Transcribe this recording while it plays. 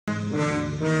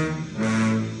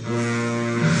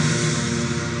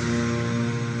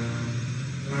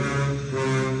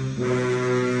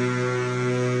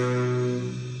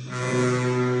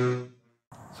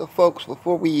folks,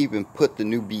 before we even put the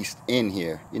new beast in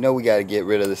here, you know we got to get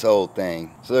rid of this old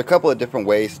thing. So there are a couple of different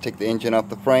ways to take the engine off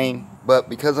the frame, but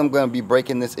because I'm going to be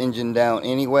breaking this engine down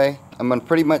anyway, I'm going to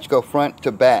pretty much go front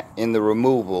to back in the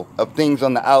removal of things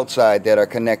on the outside that are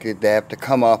connected that have to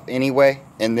come off anyway,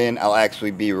 and then I'll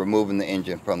actually be removing the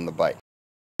engine from the bike.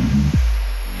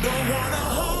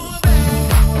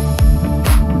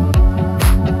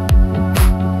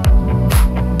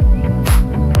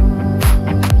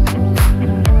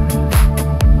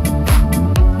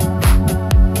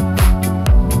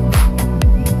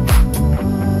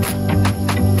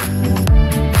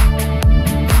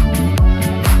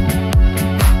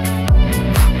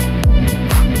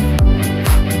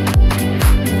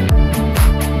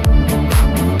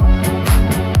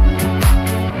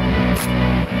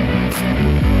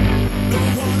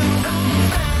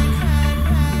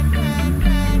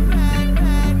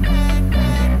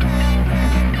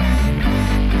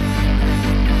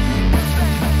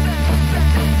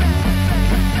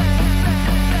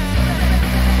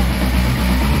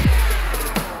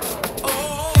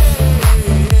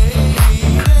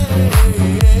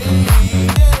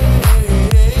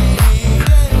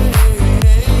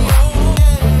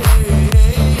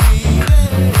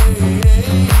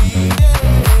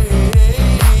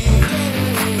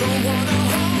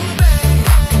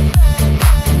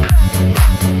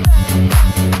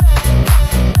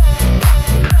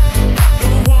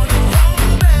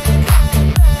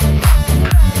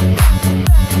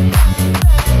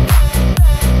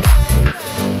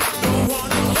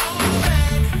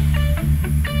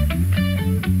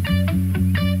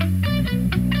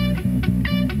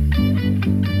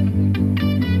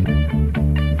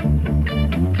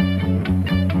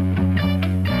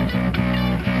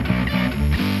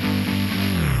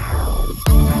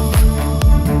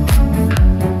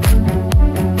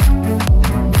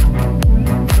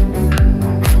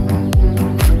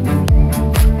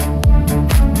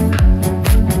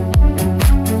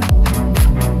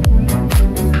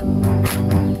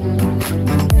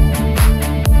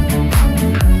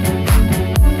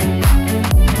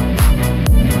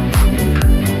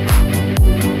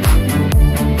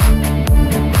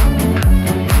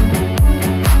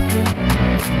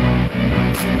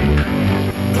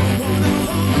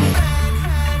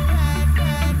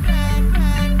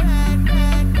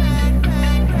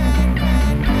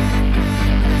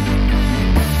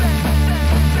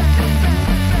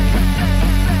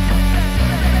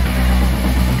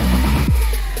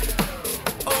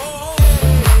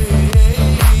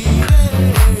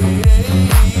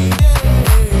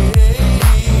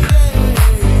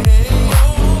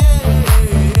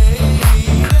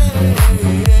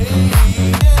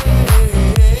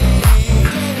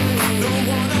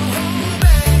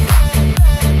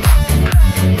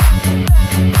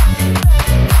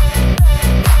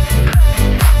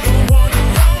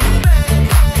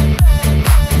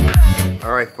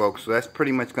 Alright folks, so that's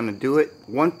pretty much going to do it.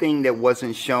 One thing that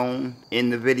wasn't shown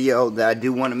in the video that I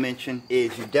do want to mention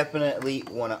is you definitely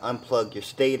want to unplug your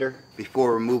stator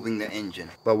before removing the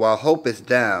engine. But while hope is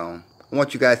down, I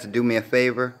want you guys to do me a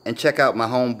favor and check out my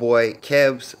homeboy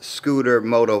Kev's Scooter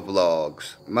Moto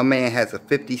Vlogs. My man has a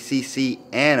 50cc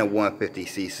and a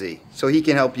 150cc. So he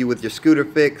can help you with your scooter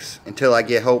fix until I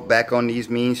get Hope back on these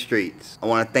mean streets. I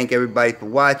want to thank everybody for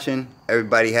watching.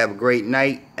 Everybody have a great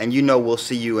night. And you know we'll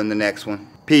see you in the next one.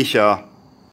 Peace, y'all.